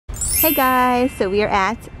Hey guys, so we are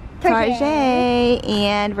at Target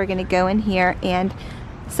and we're gonna go in here and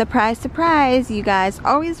surprise, surprise, you guys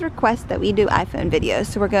always request that we do iPhone videos.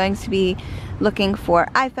 So we're going to be looking for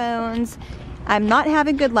iPhones. I'm not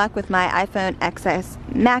having good luck with my iPhone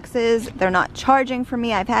XS Maxes. They're not charging for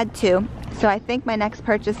me. I've had two. So I think my next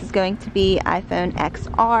purchase is going to be iPhone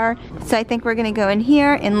XR. So I think we're gonna go in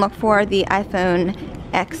here and look for the iPhone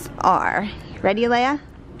XR. Ready, Leia?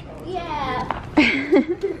 Yeah.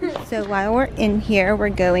 So while we're in here, we're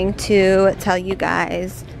going to tell you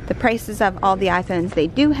guys the prices of all the iPhones they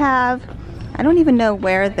do have. I don't even know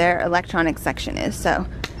where their electronics section is, so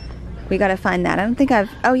we gotta find that. I don't think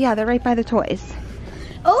oh yeah, they're right by the toys.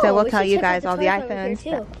 Oh, so we'll tell you guys all the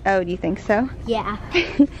iPhones. Oh, do you think so? Yeah.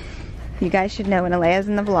 You guys should know when Alea's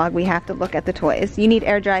in the vlog, we have to look at the toys. You need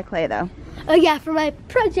air dry clay though. Oh yeah, for my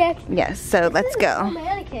project. Yes, so let's go.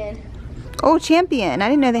 Mannequin. Oh, Champion. I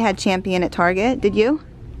didn't know they had Champion at Target. Did you?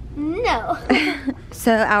 No.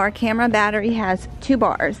 So our camera battery has 2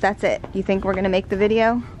 bars. That's it. You think we're gonna make the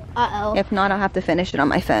video? Uh-oh. If not, I'll have to finish it on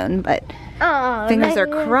my phone, but Oh, fingers are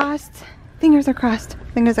crossed. Fingers are crossed.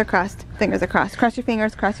 Fingers are crossed. Fingers are crossed. Cross your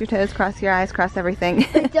fingers, cross your toes, cross your eyes, cross everything.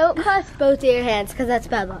 But don't cross both of your hands because that's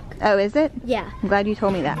bad luck. Oh, is it? Yeah. I'm glad you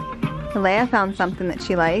told me that. Leia found something that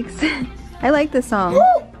she likes. I like this song. Woo!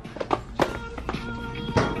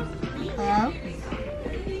 Hello?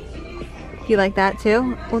 You like that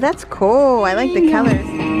too? Well, that's cool. I like the colors.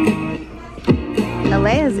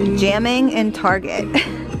 Leia's jamming in Target.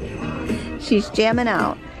 She's jamming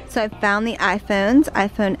out. So I found the iPhones,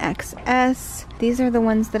 iPhone XS. These are the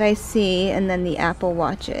ones that I see, and then the Apple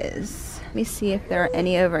Watches. Let me see if there are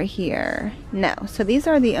any over here. No, so these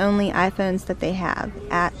are the only iPhones that they have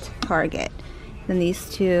at Target. Then these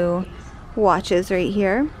 2 watches right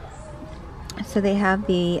here. So they have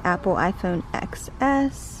the Apple iPhone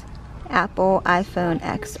XS, Apple iPhone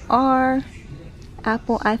XR,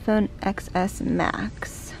 Apple iPhone XS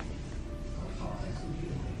Max.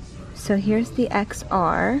 So here's the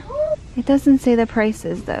XR. It doesn't say the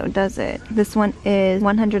prices though, does it? This one is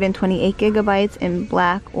 128 gigabytes in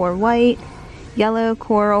black or white, yellow,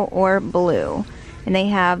 coral, or blue. And they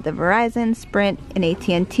have the Verizon, Sprint, and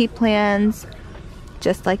AT&T plans,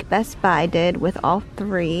 just like Best Buy did with all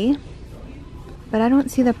 3. But I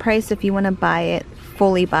don't see the price if you want to buy it,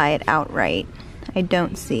 fully buy it outright. I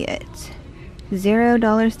don't see it.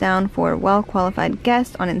 $0 down for well-qualified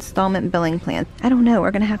guests on installment billing plans. I don't know,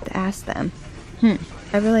 we're gonna have to ask them.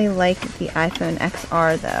 I really like the iPhone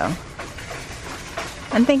XR though.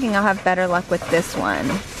 I'm thinking I'll have better luck with this one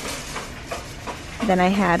than I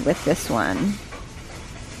had with this one.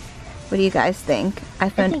 What do you guys think?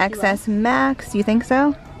 iPhone XS Max, you think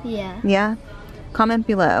so? Yeah. Yeah? Comment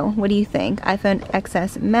below, what do you think? iPhone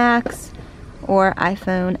XS Max or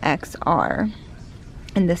iPhone XR?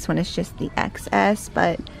 And this one is just the XS,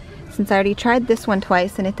 but since I already tried this one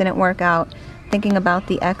twice and it didn't work out, thinking about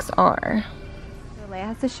the XR. So Leia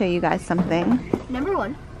has to show you guys something. Number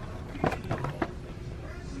 1.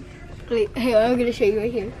 Wait, hey, I'm gonna show you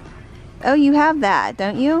right here. Oh, you have that,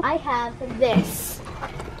 don't you? I have this.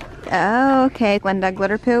 Oh, okay. Glenda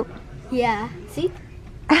glitter poop. Yeah. See?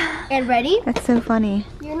 And ready? That's so funny.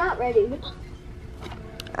 You're not ready.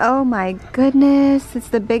 Oh my goodness, it's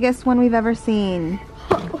the biggest one we've ever seen.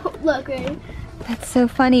 Look, ready? That's so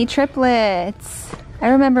funny. Triplets. I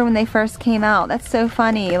remember when they first came out. That's so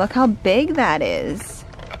funny. Look how big that is.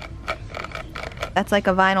 That's like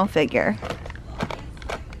a vinyl figure.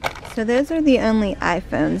 So those are the only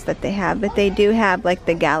iPhones that they have, but they do have like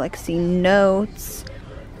the Galaxy Notes,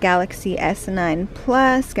 Galaxy S9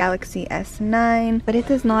 Plus, Galaxy S9, but it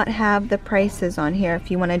does not have the prices on here if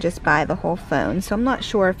you want to just buy the whole phone. So I'm not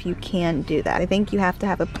sure if you can do that. I think you have to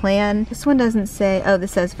have a plan. This one doesn't say, oh,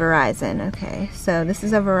 this says Verizon. Okay, so this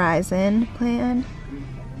is a Verizon plan.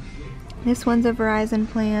 This one's a Verizon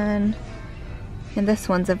plan. And this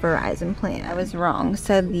one's a Verizon plan. I was wrong.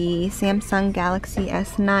 So the Samsung Galaxy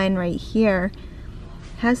S9 right here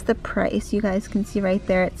has the price. You guys can see right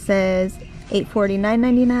there it says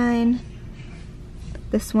 $849.99.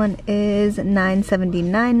 This one is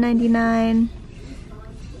 $979.99.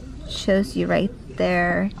 Shows you right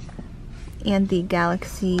there. And the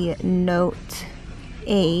Galaxy Note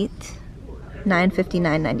 8,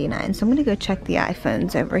 $959.99. So I'm gonna go check the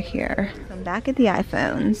iPhones over here. So I'm back at the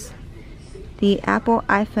iPhones. The Apple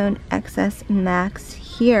iPhone XS Max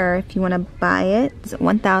here, if you want to buy it, is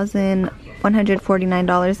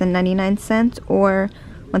 $1,149.99 or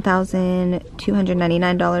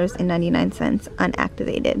 $1,299.99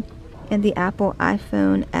 unactivated. And the Apple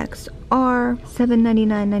iPhone XR,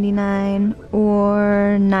 $799.99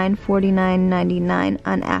 or $949.99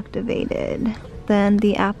 unactivated. than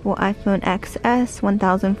the Apple iPhone XS,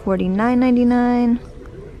 $1,049.99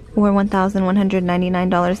 or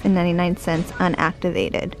 $1,199.99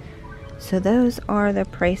 unactivated. So those are the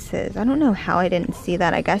prices. I don't know how I didn't see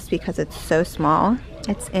that. I guess because it's so small.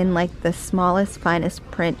 It's in like the smallest, finest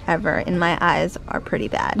print ever, and my eyes are pretty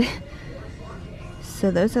bad.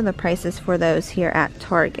 So those are the prices for those here at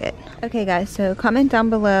Target. Okay guys, so comment down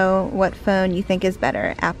below what phone you think is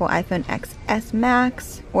better, Apple iPhone XS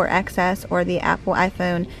Max or XS or the Apple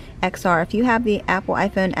iPhone XR. If you have the Apple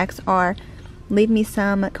iPhone XR, leave me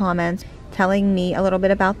some comments telling me a little bit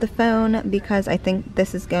about the phone, because I think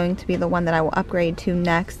this is going to be the one that I will upgrade to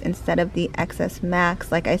next instead of the XS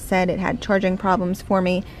Max. Like I said, it had charging problems for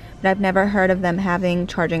me, but I've never heard of them having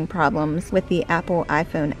charging problems with the Apple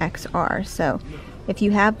iPhone XR. So if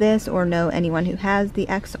you have this or know anyone who has the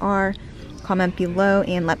XR, comment below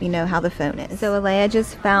and let me know how the phone is. So Alea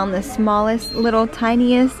just found the smallest, little,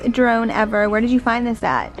 tiniest drone ever. Where did you find this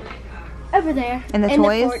at? Over there. In the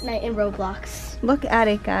toys? In the Fortnite and Roblox. Look at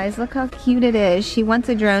it, guys. Look how cute it is. She wants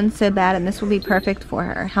a drone so bad, and this will be perfect for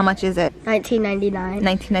her. How much is it? $19.99.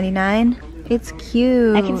 $19.99? It's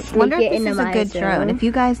cute. I can sneak wonder if it this into is a my good zone. drone. If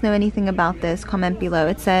you guys know anything about this, comment below.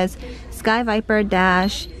 It says Sky Viper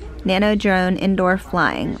Dash Nano Drone Indoor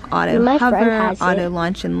Flying, Auto My friend Hover, has Auto it.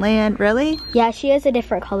 Launch and Land. Really? Yeah, she has a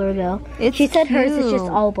different color though. She said hers is just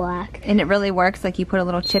cute. all black. And it really works, like you put a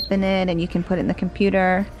little chip in it and you can put it in the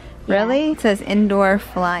computer. Yeah. Really? It says indoor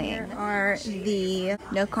flying. Here are the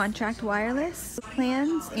no contract wireless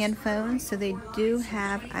plans and phones. So they do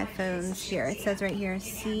have iPhones here. It says right here,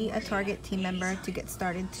 see a Target team member to get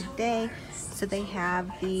started today. So they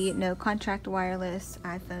have the no contract wireless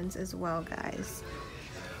iPhones as well, guys.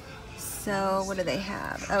 So what do they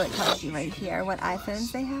have? Oh, it tells you right here what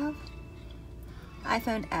iPhones they have.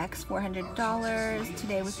 iPhone X, $400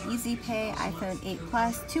 today with Easy Pay. iPhone 8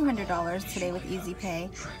 Plus, $200 today with Easy Pay.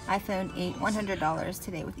 iPhone 8, $100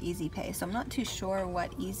 today with Easy Pay. So I'm not too sure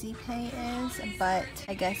what Easy Pay is, but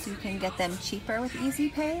I guess you can get them cheaper with Easy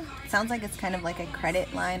Pay. Sounds like it's kind of like a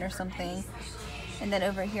credit line or something. And then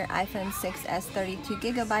over here, iPhone 6s, 32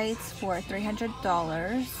 gigabytes for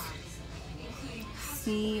 $300.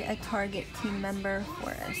 See a Target team member for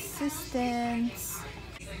assistance.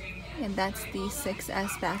 And that's the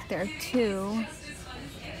 6S back there too.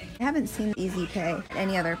 I haven't seen Easy Pay at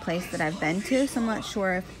any other place that I've been to, so I'm not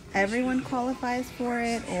sure if everyone qualifies for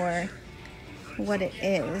it or what it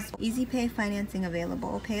is. Easy Pay financing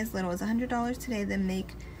available. Pay as little as $100 today, then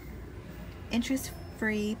make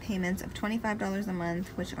interest-free payments of $25 a month,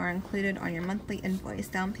 which are included on your monthly invoice.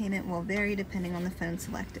 Down payment will vary depending on the phone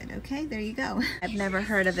selected. Okay, there you go. I've never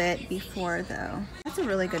heard of it before though. That's a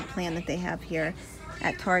really good plan that they have here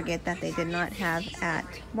at Target that they did not have at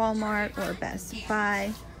Walmart or Best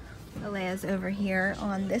Buy. Alea's over here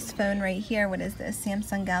on this phone right here. What is this?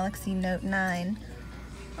 Samsung Galaxy Note 9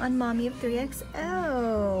 on Mommy of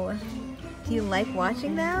 3XO. Do you like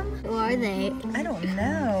watching them? Who are they? I don't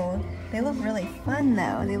know. They look really fun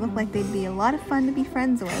though. They look like they'd be a lot of fun to be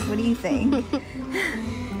friends with. What do you think?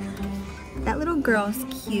 That little girl's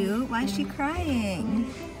cute. Why is she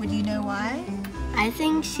crying? Would you know why? I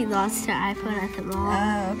think she lost her iPhone at the mall.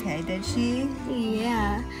 Oh, okay. Did she?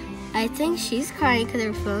 Yeah. I think she's crying because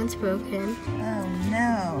her phone's broken. Oh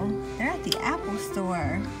no. They're at the Apple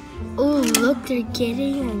store. Oh, look, they're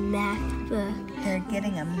getting a MacBook. They're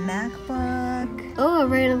getting a MacBook. Oh, a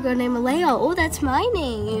random girl named Alea. Oh, that's my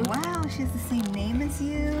name. Wow, she has the same name as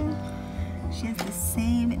you. She has the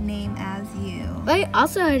same name as you. I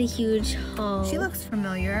also had a huge haul. She looks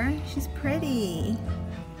familiar. She's pretty.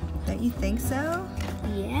 Don't you think so?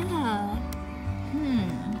 Yeah.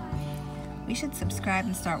 We should subscribe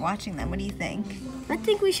and start watching them. What do you think? I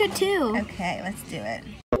think we should too. Okay, let's do it.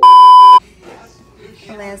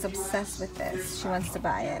 Alea's obsessed with this. She wants to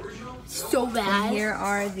buy it. So bad. And here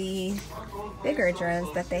are the bigger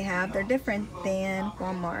drones that they have. They're different than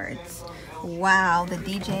Walmart's. Wow, the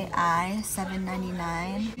DJI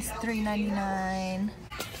 $7.99. It's $3.99.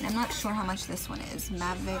 I'm not sure how much this one is.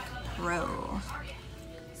 Mavic Pro.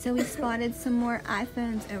 So we spotted some more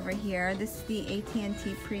iPhones over here. This is the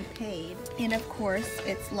AT&T prepaid. And of course,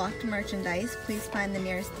 it's locked merchandise. Please find the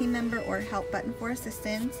nearest team member or help button for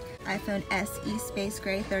assistance. iPhone SE Space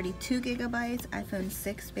Gray 32 gigabytes, iPhone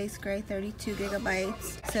 6 Space Gray 32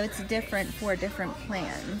 gigabytes. So it's different for different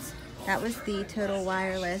plans. That was the Total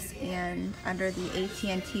Wireless, and under the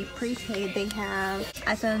AT&T prepaid, they have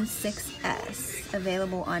iPhone 6s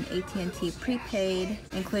available on AT&T prepaid.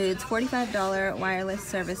 Includes $45 wireless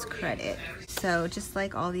service credit. So just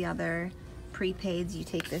like all the other prepaids, you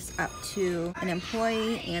take this up to an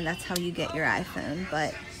employee, and that's how you get your iPhone.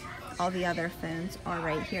 But all the other phones are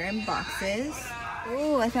right here in boxes.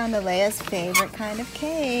 Ooh, I found Alea's favorite kind of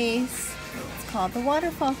case. It's called the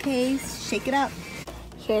waterfall case. Shake it up.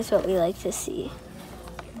 Here's what we like to see.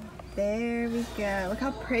 There we go. Look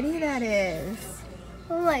how pretty that is.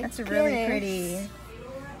 Oh my That's goodness. really pretty.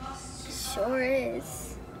 Sure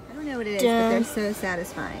is. I don't know what it is, but they're so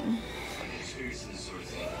satisfying.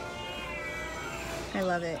 I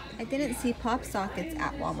love it. I didn't see pop sockets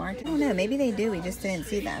at Walmart. I don't know, maybe they do, we just didn't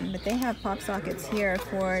see them. But they have pop sockets here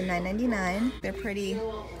for $9.99. They're pretty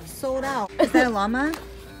sold out. Is that a llama?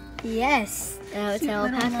 Yes. It's an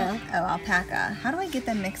alpaca. Oh, alpaca. How do I get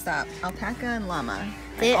them mixed up? Alpaca and llama.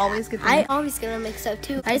 I always get them mixed up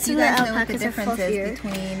too. I If you guys know what the difference is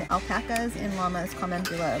between alpacas and llamas, comment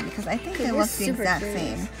below, because I think they look the exact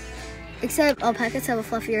same. Except alpacas have a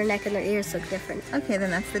fluffier neck and their ears look different. Okay,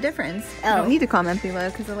 then that's the difference. You don't need to comment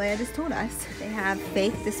below because Alea just told us. They have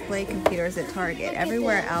fake display computers at Target.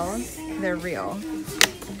 Everywhere else, they're real.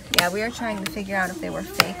 Yeah, we are trying to figure out if they were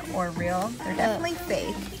fake or real. They're definitely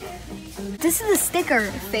fake. This is a sticker.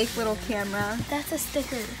 Fake little camera. That's a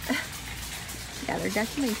sticker. Yeah, they're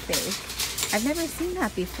definitely fake. I've never seen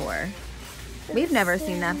that before. We've never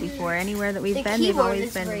seen that before. Anywhere that we've been, they've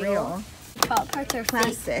always been real. Top parts are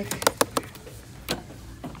plastic.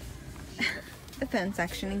 The phone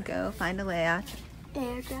section and go find Alea.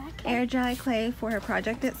 Air dry clay for her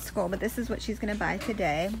project at school, but this is what she's gonna buy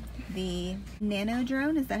today. The nano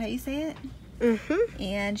drone, is that how you say it? Mm-hmm.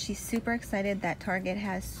 And she's super excited that Target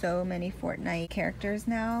has so many Fortnite characters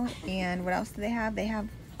now. And what else do they have? They have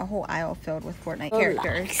a whole aisle filled with Fortnite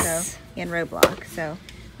characters, so, and Roblox. So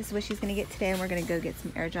this is what she's gonna get today, and we're gonna go get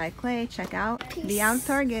some air dry clay. Check out the out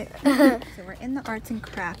Target. So we're in the arts and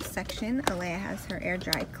crafts section. Alea has her air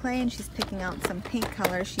dry clay, and she's picking out some pink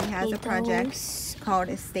colors. She has a project called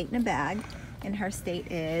A State in a Bag, and her state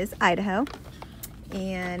is Idaho.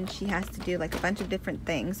 And she has to do like a bunch of different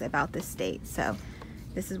things about the state. So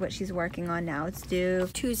this is what she's working on now. It's due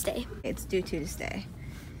Tuesday. It's due Tuesday.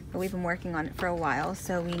 But we've been working on it for a while,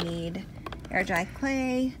 so we need air dry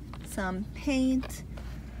clay, some paint.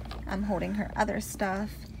 I'm holding her other stuff.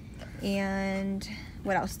 And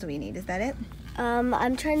what else do we need? Is that it?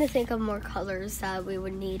 I'm trying to think of more colors that we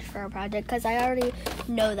would need for our project, because I already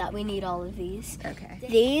know that we need all of these. Okay.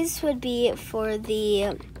 These would be for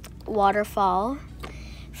the waterfall,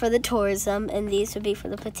 for the tourism, and these would be for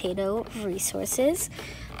the potato resources,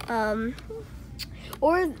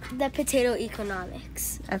 or the potato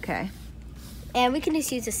economics. Okay. And we can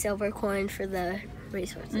just use a silver coin for the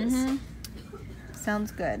resources. Mm-hmm.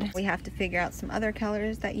 Sounds good. We have to figure out some other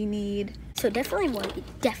colors that you need. So definitely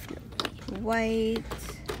white, definitely. White,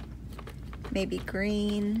 maybe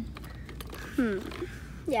green.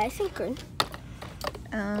 Yeah, I think green.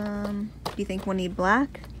 Do you think we'll need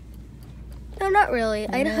black? No, not really.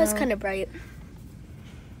 No. Idaho's kind of bright.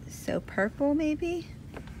 So purple maybe?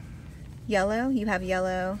 Yellow? You have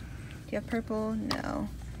yellow. Do you have purple? No.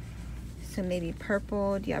 So maybe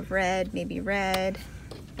purple. Do you have red? Maybe red.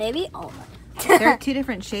 Maybe all. There are two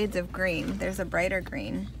different shades of green. There's a brighter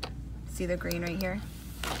green. See the green right here?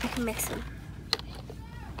 I can mix them.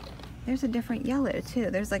 There's a different yellow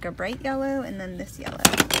too. There's like a bright yellow and then this yellow.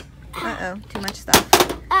 Uh-oh, too much stuff.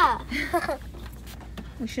 Ah!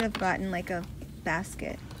 We should have gotten like a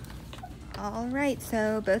basket. All right,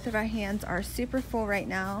 so both of our hands are super full right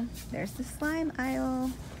now. There's the slime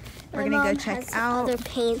aisle. We're gonna go check out other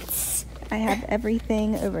paints. I have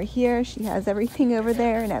everything over here. She has everything over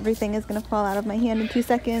there, and everything is gonna fall out of my hand in 2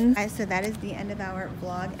 seconds. Guys, so that is the end of our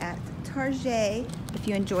vlog at Target. If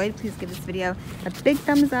you enjoyed, please give this video a big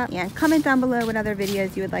thumbs up and comment down below what other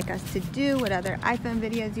videos you would like us to do, what other iPhone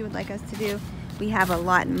videos you would like us to do. We have a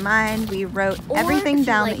lot in mind. We wrote everything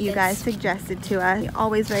down that you guys suggested to us. We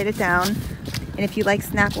always write it down. And if you like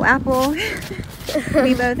Snapple Apple,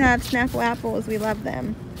 we both have Snapple Apples. We love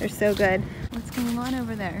them. They're so good. What's going on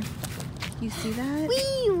over there? You see that?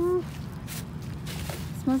 Wee!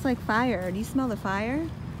 It smells like fire. Do you smell the fire?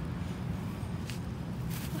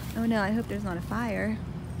 Oh no, I hope there's not a fire.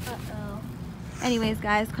 Uh-oh. Anyways,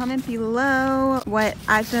 guys, comment below what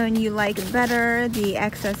iPhone you like better, the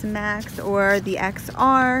XS Max or the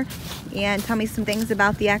XR, and tell me some things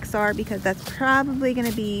about the XR, because that's probably going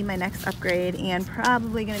to be my next upgrade and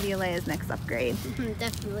probably going to be Alea's next upgrade.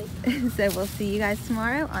 Definitely. So we'll see you guys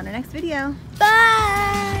tomorrow on our next video.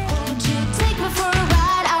 Bye! Won't you take me for a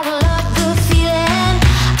ride? I love the feeling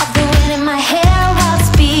of the wind in my hair.